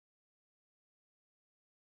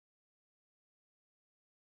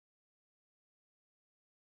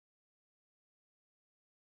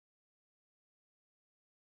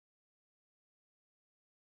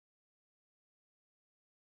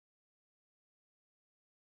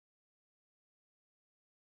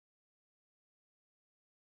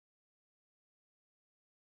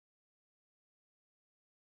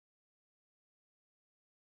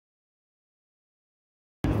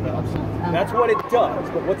upset. That's what it does,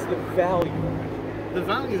 but what's the value? The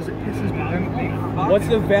value is it pisses me off. What's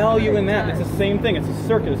the value in that? It's the same thing. It's a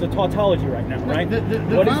circuit. It's a tautology right now, right?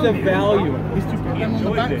 What is the value? Is to put them on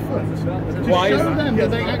the back foot. To Why show is them that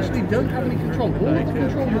they actually don't have any control. All of the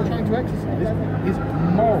control you're trying to exercise is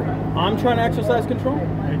moral. I'm trying to exercise control. Do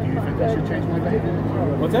you think I should change my behavior?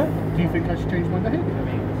 What's that? Do you think I should change my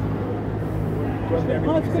behavior?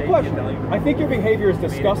 Well, that's a good question. I think your behavior is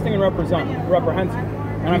disgusting and reprehensible.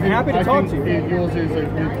 And I'm happy to talk to you. Yours is a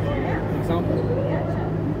good example.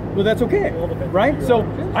 Well, that's okay, right? So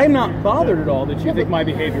I'm not bothered at all that you think my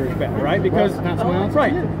behavior is bad, right? Because that's my answer.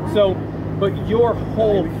 Right. So, but your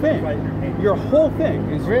whole thing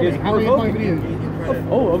is really? How many of my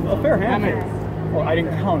videos? A fair handful. Well, I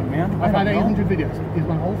didn't count it, man. I've had 800 videos. Is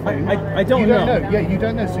my whole thing. I don't know. Yeah, you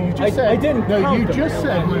don't know. So you just said. I didn't count you them. just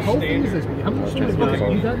said my whole thing is this, but you haven't watched the video.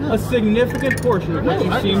 You don't know. A significant portion of what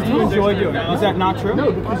you seem to enjoy doing. Is that not true?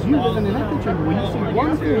 No, because you live in an echo chamber where you see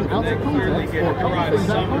one thing out of context or other things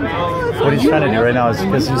out of context. What he's trying to do right now is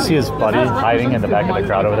because you see his buddy hiding in the back of the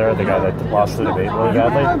crowd over there, the guy that lost the debate really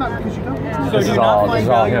badly. This is all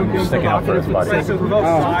him sticking up for his buddy.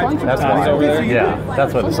 That's why. Yeah,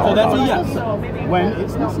 that's what it's all about. So that's a yes. When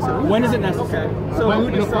it's necessary. When is it necessary? So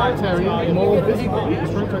when an authoritarian, moral busybody is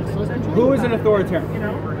trying to exercise control. Who is an authoritarian?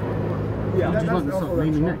 Just like to start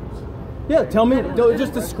naming names. Yeah, tell me,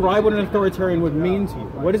 just describe what an authoritarian would mean to you.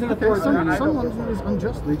 What is an authoritarian? Someone who is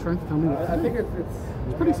unjustly trying to tell me what to do.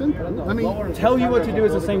 It's pretty simple. I mean, tell you what to do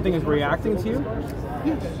is the same thing as reacting to you?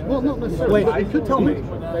 Yes. Well, not necessarily. Wait, tell me.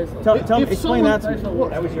 Explain that to me.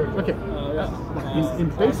 Okay. In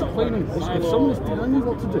basic plain English, if someone is telling me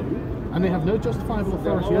what to do, and they have no justifiable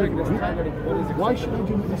authority over me, why should I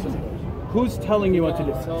do what they say? Who's telling you what to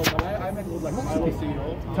do?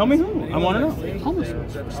 Tell me who. I want to know. Thomas.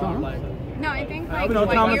 No, I think like No,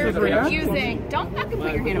 what Thomas you're is reacting. confusing. Don't fucking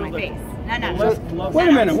put your hand on my face. No. Wait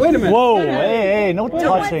a minute. Whoa, hey, no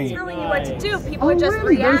touching. No one's telling you what to do. People are just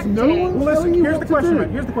reacting. No one's telling you here's what the question. to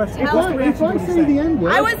do. Here's the question. If I say the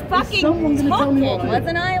N-word, I was fucking someone going to tell me what talking, to do?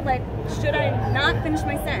 wasn't I? Like, should I not finish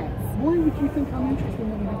my sentence? Why would you think I'm interested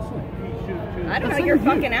in what I have to say? I don't know. You're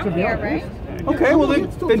fucking out here, right? Okay, well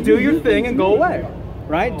then do your thing and go away.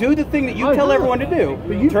 Right? Do the thing that you tell everyone to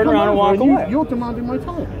do. Turn around and walk away. You're demanding my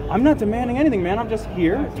time. I'm not demanding anything, man. I'm just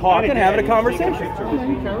here talking, having a conversation. Carry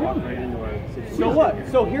on. So what?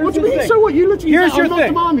 So here's the thing. So what? You literally here's your I'm not thing.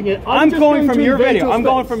 demanding it. I'm going from your video. I'm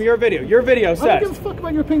going space. from your video. Your video I don't give a says. fuck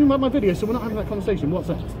about your opinion about my video, so we're not having that conversation. What's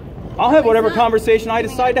that? I'll have whatever conversation I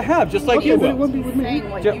decide to have, just like you but it will. won't be with me.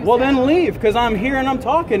 Well, then leave, because I'm here and I'm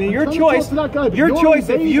talking, and your trying to choice, talk to that guy, but your you're choice,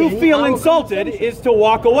 if you invading feel our insulted, conversation. is to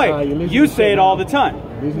walk away. You're losing You your say shit it now. all the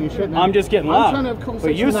time. Losing your shit now. I'm just getting I'm loud. trying to have a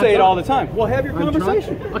conversation But you with say that it guy. all the time. Well, have your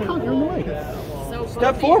conversation. I can't, you're in the way.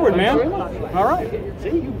 Step forward, man. All right. See,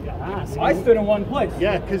 you I stood in one place.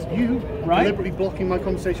 Yeah, because you deliberately blocking my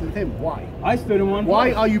conversation with him. Why? I stood in one place.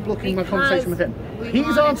 Why are you blocking my conversation with him?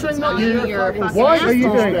 He's answering not you. Fucking Why are you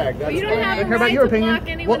doing asshole. that? You don't have I a care about right your to opinion. block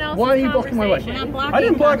anyone else's Why are you blocking my way? conversation. I'm I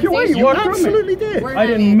didn't block your way. You walked through me. Absolutely did. We're I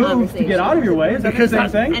didn't having a move to get out of your way. Is that the same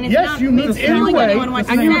thing? And it's Yes, not you me moved in telling the way, anyone what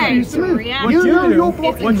to and you say. refused to move. React. What You you know do, you're It's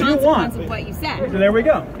blocking. the what you consequence want. of what you said. So there we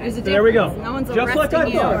go. There's a There we go. difference. No one's Just like I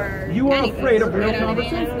arresting you thought. or You are anything. afraid of real You know what I mean?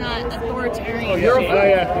 conversation. It's not authoritarian. You're shit.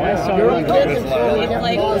 afraid. You're It's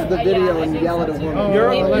like pause the video and yell at a woman.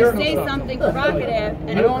 if you say something provocative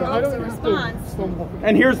and it provokes a response,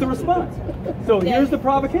 And here's the response. So here's the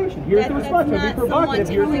provocation. Here's the that's response. not Be someone provocative.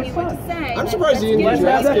 Here's the telling you what response. to say. I'm surprised you didn't Let's have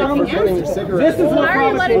just that ask for putting conversation. a cigarette. This is what Why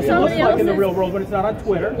are you letting provocation looks somebody like in the else's real world when it's not on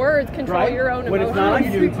Twitter. words control Right? your own When it's not on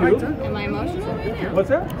emotions? YouTube. Am I emotional right now? What's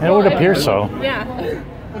that? It would appear so. Yeah.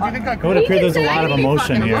 It would appear there's a lot of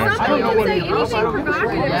emotion here. Somebody can say anything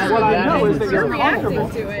provocative. What I know is that You're you're reacting comfortable.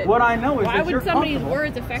 to it. What I know is Why that you're would somebody's comfortable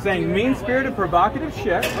words affect saying you? mean-spirited, provocative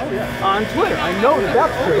shit on Twitter. I know that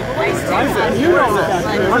that's true. And you know that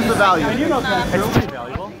that's true. Where's the value? And you know that's true.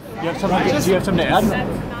 Do you have something to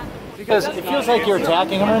add? Because it feels like you're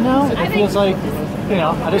attacking him right now. It feels like, you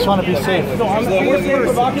know, I just want to be safe. So I'm saying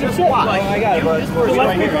provocative shit. I got it, but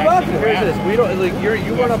Let's be provocative. here's this. We don't like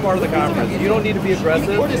you run a part of the conference. You don't need to be aggressive.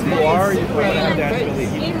 If you are, you're going to have to actually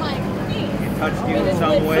leave. In my face. Touched you in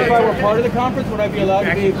some way. If I were part of the conference, would I be allowed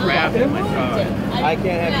to be provocative? I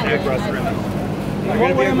can't have an aggressive.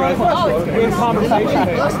 What way am I? We're in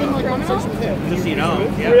conversation. Last thing my conversation with him. Just so you know.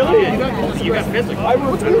 Yeah, Really? You got physical. I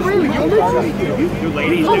will You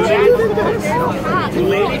ladies do that? Do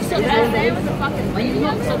ladies do that? With a fucking lady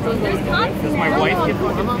or something? There's conflict. Does my wife get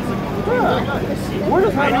fucking We're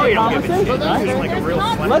just I know having you a don't give a shit. conversation. She's like a real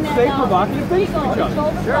slut. Let's say provocative things to each other.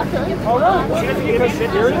 All right. She doesn't give a shit.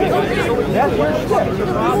 Here it is. That's your shit.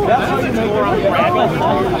 That's how you make it.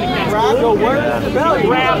 So where's the value?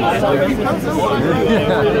 Grab I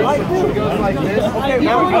do. Goes like this. Okay,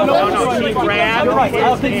 No, she grabbed you're right.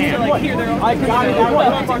 I'll his take hand. it. I can see that way. I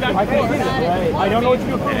can see it. I don't know what you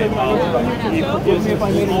do for a living. I know what you do. Forgive me if I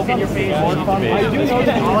made it in your face. I do know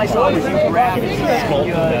that. All I saw was you grab his hand.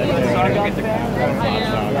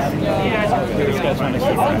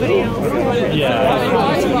 Yeah. I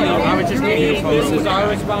was just getting you This is our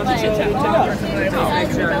responsibility to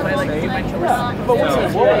make sure I play like you mentioned. But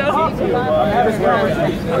listen, what we're talking about, I'm having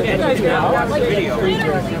video.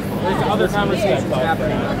 there's other conversations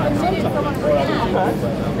happening.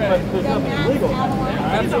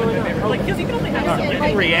 Like, because you can only have to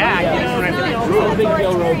react. You know what I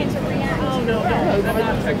mean?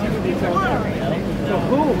 So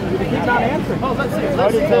who? They keep not answering. Oh, let's see.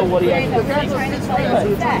 Hard to tell what he actually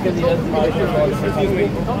Because he doesn't Excuse me.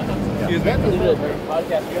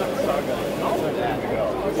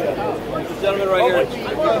 This gentleman right here, you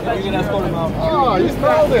can escort him out. Oh, you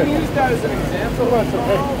smelled it. Use that as an example.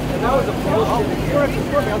 And that was a bullshit.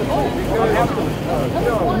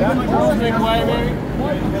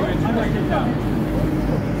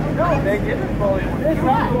 They get it fully. The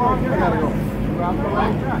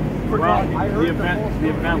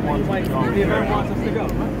event wants us to go. The event wants us to go. It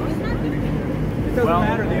doesn't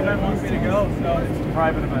matter. The event wants me to go, so it's a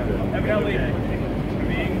private event. Evidently,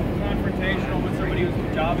 being confrontational with somebody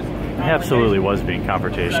whose job is. He absolutely was being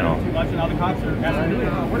confrontational. Too much, and now the cops are asking me.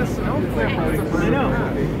 What a sound clip! I know.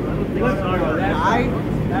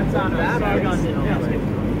 That's on us.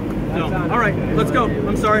 So, all right, let's go.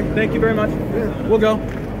 I'm sorry. Thank you very much. We'll go.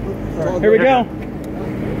 Here we go.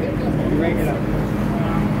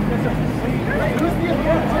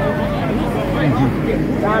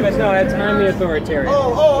 Thomas, no, that's I'm the authoritarian.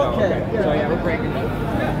 Oh, okay. So yeah, we're breaking it.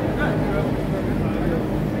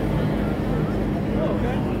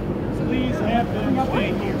 Please have them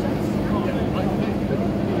stay here.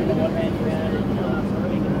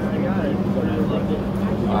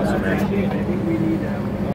 Awesome.